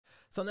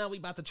So now we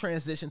about to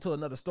transition to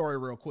another story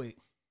real quick.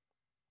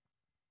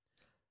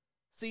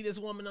 See this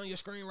woman on your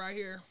screen right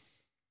here?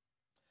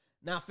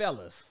 Now,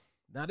 fellas.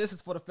 Now, this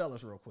is for the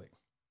fellas real quick.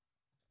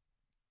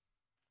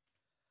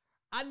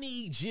 I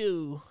need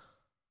you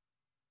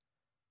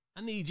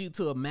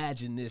to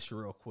imagine this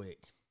real quick.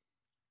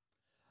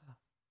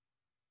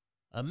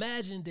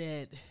 Imagine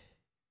that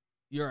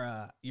you're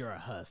a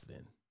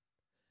husband.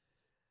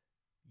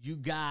 You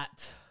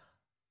got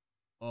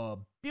a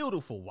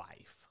beautiful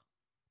wife.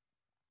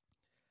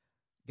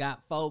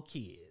 Got 4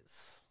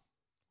 kids.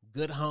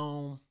 Good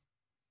home.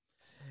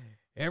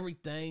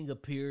 Everything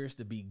appears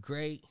to be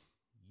great.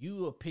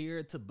 You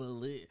appear to be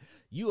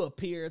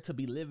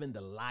living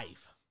the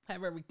life.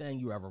 Have everything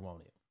you ever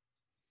wanted.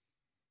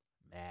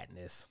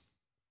 Madness.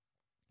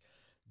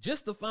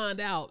 Just to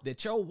find out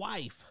that your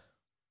wife,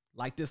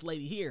 like this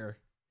lady here,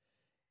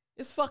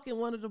 is fucking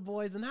one of the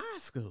boys in high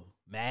school.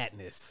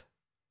 Madness.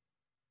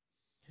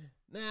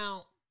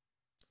 Now,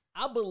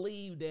 I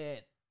believe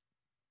that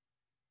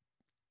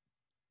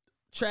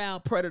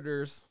child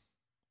predators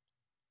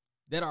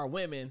that are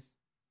women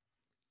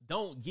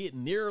don't get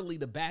nearly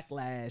the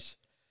backlash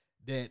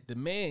that the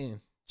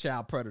man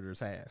child predators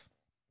have.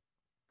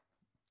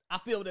 I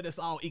feel that it's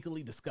all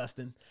equally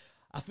disgusting.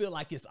 I feel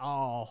like it's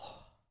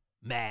all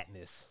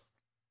madness.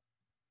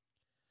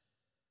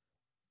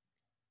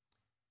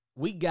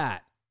 We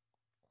got,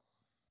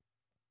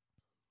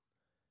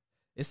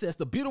 it says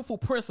the beautiful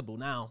principal.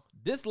 Now,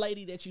 this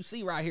lady that you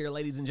see right here,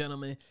 ladies and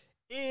gentlemen,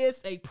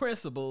 is a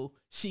principal.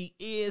 She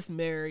is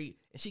married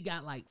and she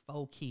got like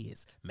 4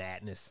 kids.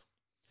 Madness.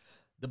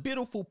 The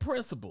beautiful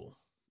principal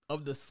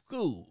of the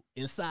school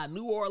inside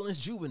New Orleans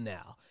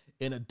juvenile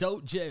and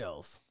adult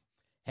jails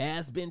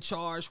has been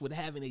charged with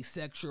having a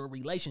sexual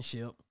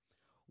relationship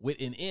with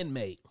an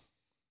inmate.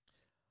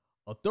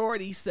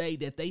 Authorities say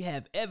that they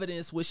have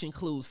evidence which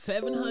includes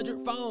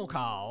 700 phone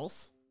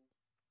calls,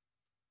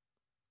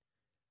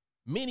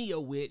 many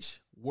of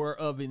which were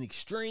of an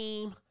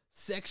extreme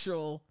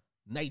sexual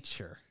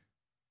nature.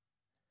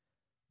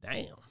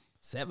 Damn,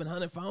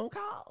 700 phone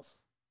calls?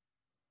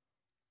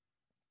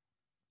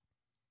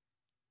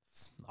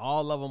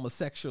 All of them are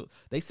sexual.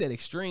 They said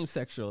extreme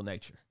sexual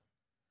nature.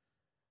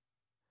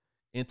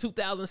 In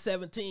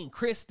 2017,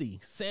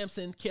 Christy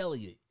Sampson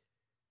Kelly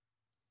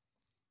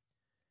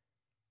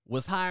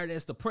was hired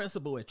as the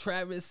principal at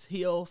Travis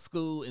Hill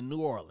School in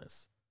New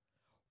Orleans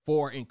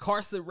for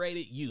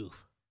incarcerated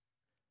youth.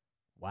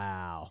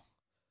 Wow.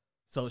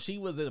 So she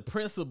was a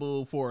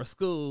principal for a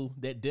school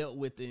that dealt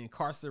with the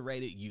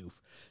incarcerated youth.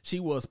 She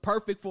was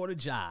perfect for the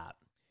job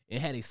and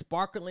had a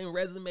sparkling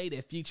resume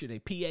that featured a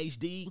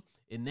PhD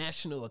and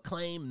national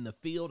acclaim in the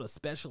field of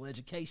special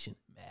education.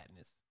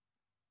 Madness.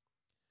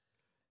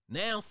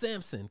 Now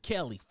Sampson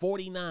Kelly,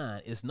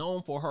 49, is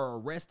known for her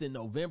arrest in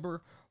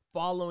November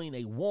following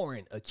a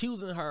warrant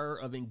accusing her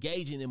of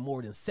engaging in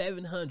more than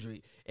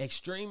 700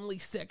 extremely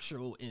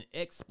sexual and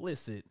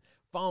explicit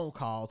phone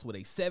calls with a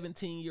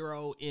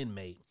 17-year-old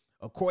inmate,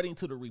 according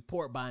to the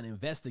report by an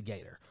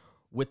investigator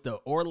with the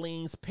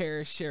Orleans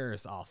Parish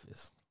Sheriff's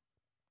Office.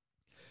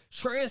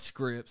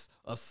 Transcripts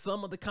of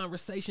some of the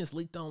conversations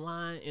leaked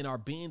online and are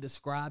being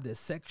described as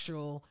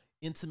sexual,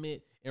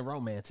 intimate, and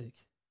romantic.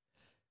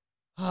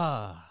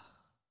 That's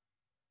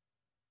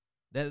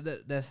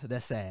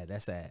sad.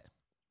 That's sad.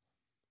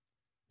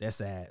 That's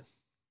sad.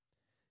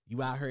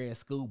 You out here at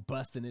school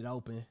busting it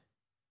open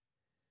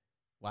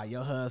while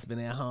your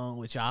husband at home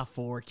with y'all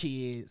 4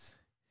 kids,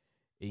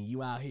 and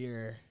you out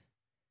here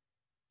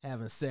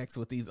having sex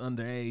with these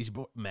underage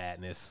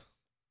madness.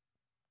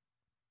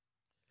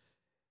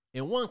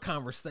 In one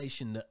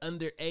conversation, the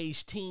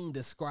underage teen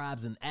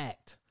describes an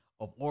act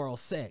of oral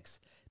sex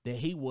that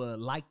he would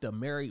like the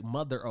married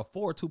mother of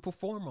 4 to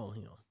perform on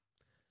him.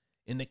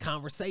 In the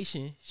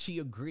conversation, she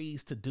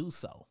agrees to do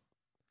so,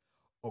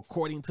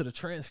 according to the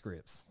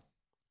transcripts.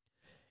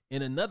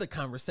 In another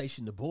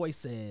conversation, the boy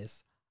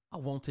says, "I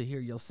want to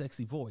hear your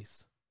sexy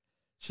voice."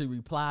 She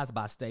replies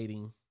by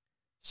stating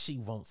she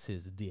wants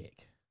his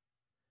dick.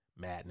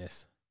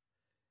 Madness.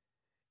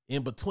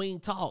 In between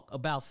talk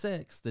about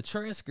sex, the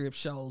transcript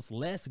shows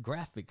less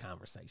graphic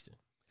conversation.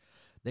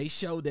 They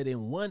show that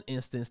in one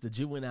instance, the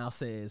juvenile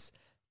says,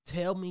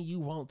 "Tell me you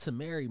want to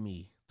marry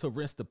me," to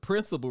which the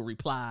principal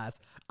replies,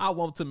 "I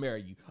want to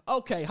marry you."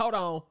 Okay, hold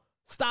on.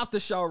 Stop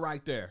the show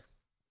right there.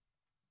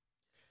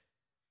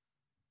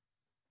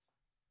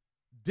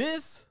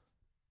 This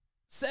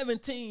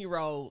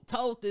 17-year-old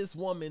told this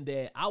woman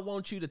that, "I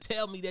want you to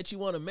tell me that you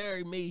want to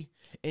marry me,"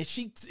 and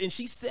she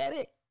said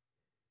it.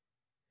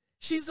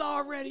 She's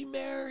already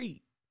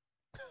married.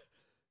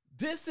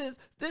 This is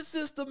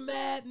the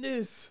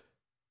madness.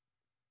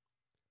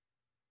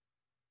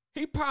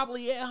 He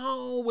probably at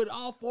home with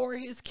all 4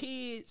 of his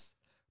kids,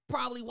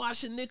 probably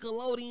watching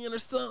Nickelodeon or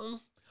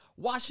something,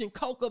 watching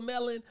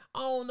Cocomelon. I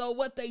don't know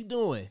what they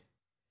doing.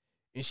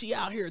 And she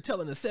out here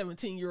telling a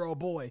 17-year-old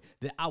boy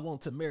that, "I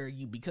want to marry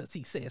you because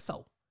he said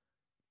so."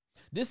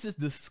 This is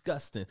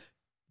disgusting.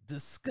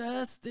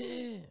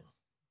 Disgusting.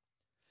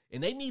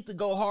 And they need to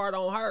go hard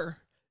on her,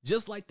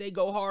 just like they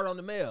go hard on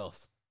the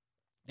males.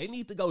 They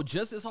need to go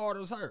just as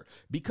hard as her,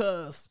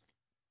 because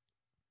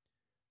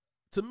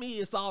to me,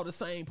 it's all the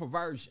same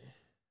perversion.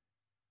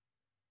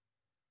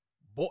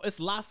 Boy,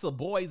 it's lots of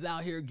boys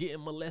out here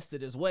getting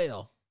molested as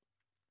well.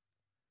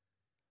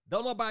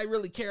 Don't nobody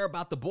really care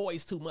about the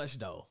boys too much,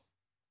 though.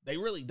 They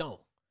really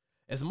don't.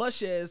 As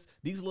much as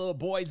these little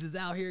boys is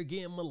out here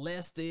getting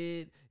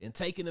molested and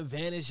taken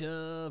advantage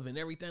of and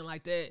everything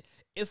like that,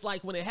 it's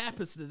like when it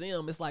happens to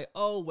them, it's like,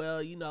 oh,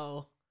 well, you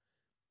know,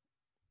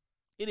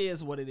 it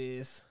is what it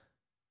is.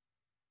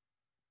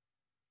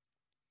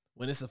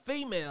 When it's a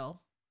female,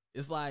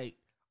 it's like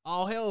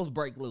all hells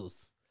break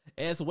loose.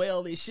 As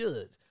well it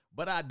should.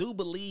 But I do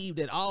believe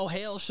that all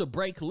hell should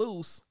break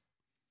loose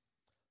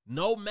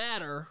no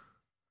matter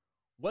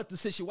what the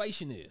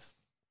situation is.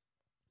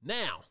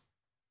 Now,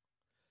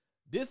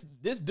 this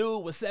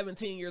dude was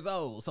 17 years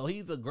old, so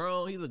he's a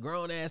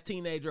grown ass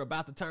teenager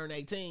about to turn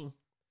 18.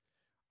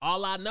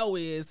 All I know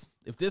is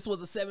if this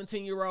was a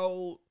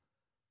 17-year-old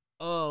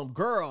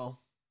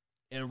girl,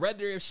 and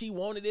whether if she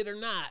wanted it or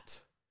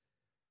not,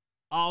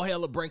 all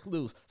hell will break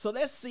loose. So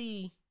let's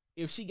see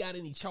if she got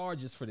any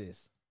charges for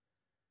this.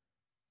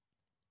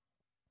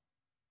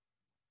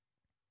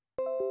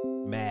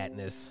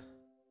 Madness.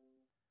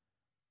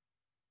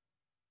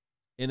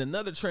 And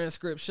another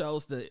transcript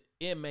shows the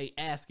inmate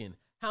asking,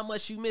 "How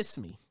much you miss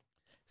me?"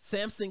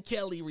 Sampson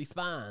Kelly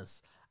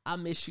responds, "I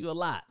miss you a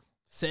lot."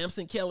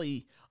 Sampson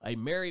Kelly, a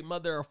married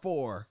mother of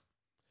 4,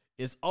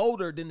 is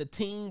older than the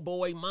teen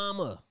boy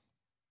mama.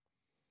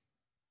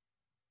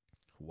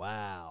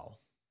 Wow.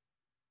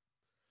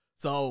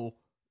 So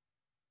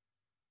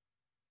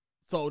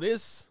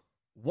this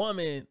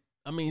woman,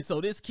 so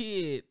this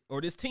kid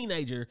or this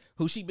teenager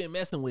who she been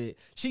messing with,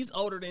 she's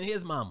older than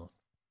his mama.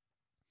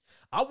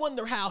 I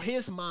wonder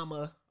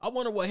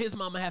what his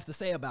mama have to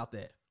say about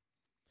that.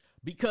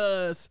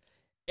 Because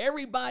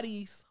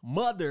everybody's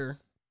mother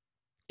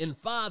and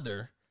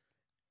father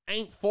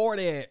ain't for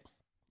that,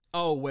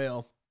 oh,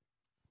 well,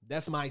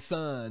 that's my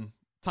son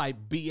type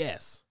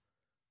BS.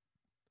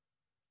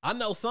 I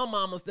know some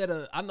mamas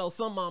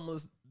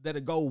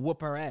that'll go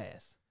whoop her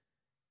ass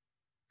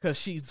because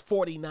she's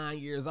 49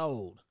 years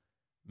old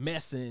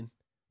messing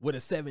with a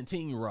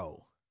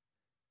 17-year-old.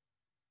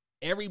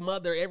 Every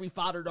mother, every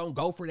father don't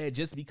go for that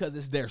just because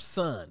it's their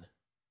son.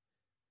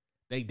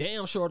 They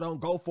damn sure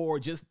don't go for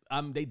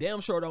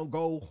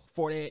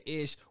that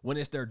ish when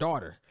it's their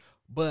daughter.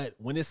 But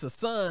when it's a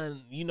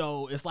son, you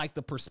know, it's like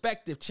the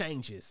perspective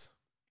changes.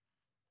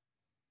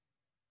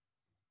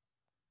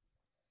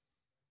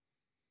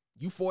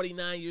 You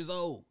 49 years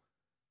old.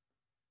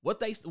 What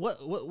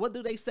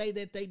do they say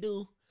that they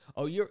do?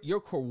 Oh,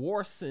 you're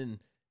coercing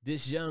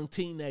this young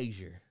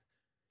teenager.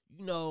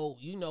 You know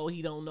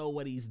he don't know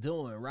what he's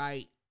doing,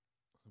 right?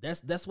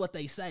 That's what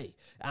they say.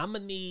 I'm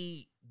gonna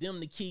need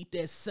them to keep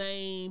that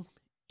same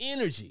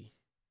energy.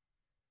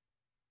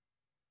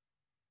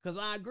 Cause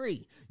I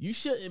agree. You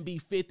shouldn't be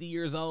 50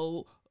 years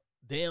old,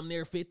 damn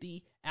near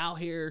 50, out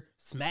here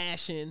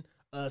smashing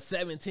a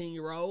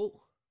 17-year-old.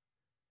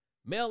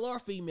 Male or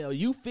female,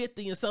 you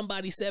 50 and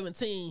somebody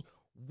 17,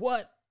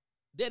 what?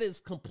 That is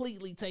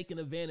completely taking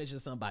advantage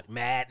of somebody.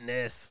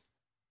 Madness.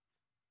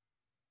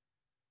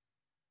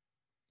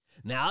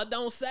 Now, it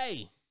don't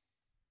say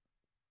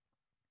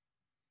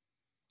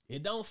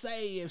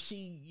if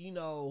she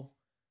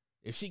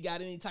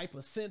got any type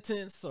of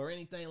sentence or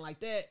anything like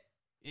that.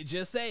 It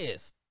just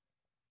says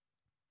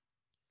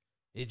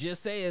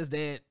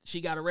that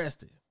she got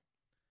arrested.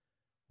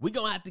 We're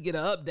going to have to get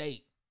an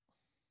update.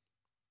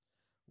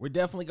 We're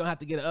definitely going to have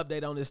to get an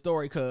update on this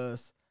story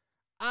because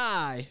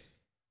I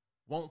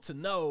want to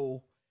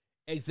know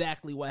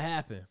exactly what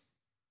happened.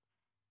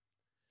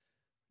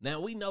 Now,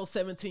 we know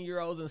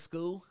 17-year-olds in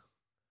school,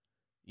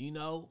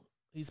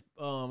 he's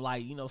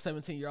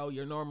 17-year-old,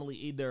 you're normally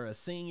either a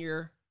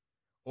senior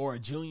or a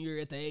junior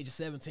at the age of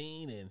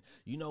 17. And,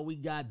 we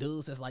got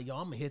dudes that's like, yo,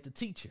 I'm going to hit the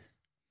teacher.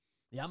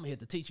 Yeah, I'm going to hit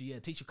the teacher. Yeah,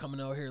 teacher coming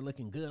over here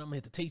looking good. I'm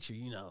going to hit the teacher,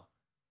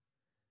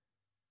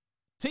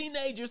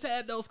 Teenagers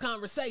have those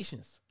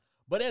conversations.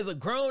 But as a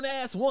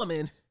grown-ass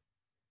woman,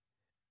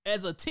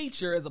 as a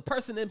teacher, as a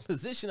person in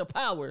position of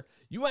power,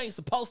 you ain't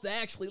supposed to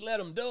actually let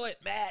them do it.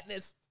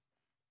 Madness.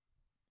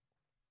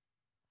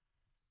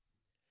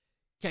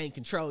 Can't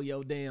control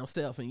your damn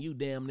self and you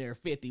damn near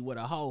 50 with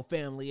a whole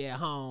family at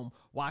home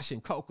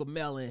washing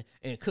cocomelon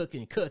and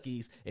cooking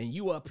cookies, and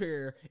you up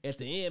here at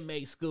the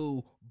inmate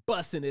school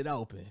busting it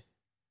open.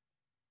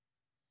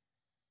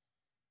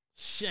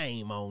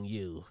 Shame on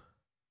you.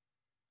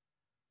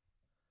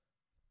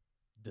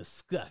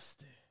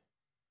 Disgusting.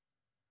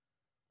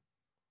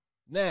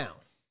 Now,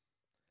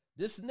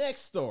 this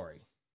next story